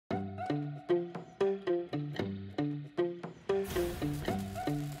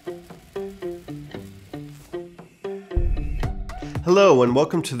Hello and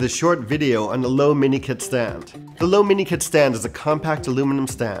welcome to this short video on the Low Mini Kit Stand. The Low Mini Kit Stand is a compact aluminum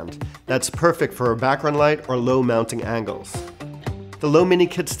stand that's perfect for a background light or low mounting angles. The Low Mini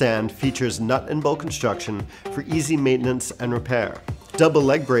Kit Stand features nut and bolt construction for easy maintenance and repair, double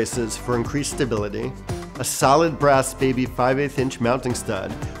leg braces for increased stability, a solid brass baby 5/8 inch mounting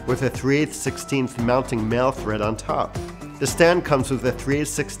stud with a 3/8/16 mounting male thread on top. The stand comes with a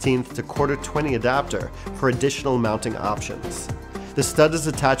 3/8/16 to 1/4-20 adapter for additional mounting options. The stud is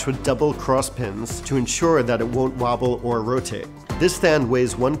attached with double cross pins to ensure that it won't wobble or rotate. This stand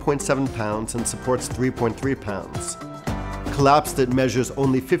weighs 1.7 pounds and supports 3.3 pounds. Collapsed, it measures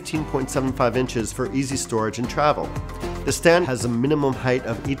only 15.75 inches for easy storage and travel. The stand has a minimum height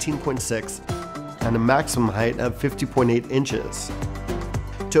of 18.6 and a maximum height of 50.8 inches.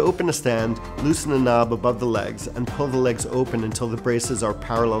 To open a stand, loosen the knob above the legs and pull the legs open until the braces are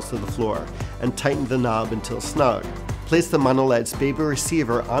parallel to the floor, and tighten the knob until snug. Place the Monolight's baby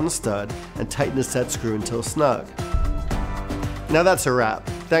receiver on the stud and tighten the set screw until snug. Now that's a wrap.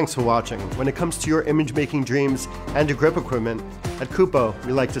 Thanks for watching. When it comes to your image making dreams and your grip equipment, at Kupo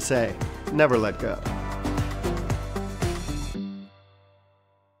we like to say, never let go.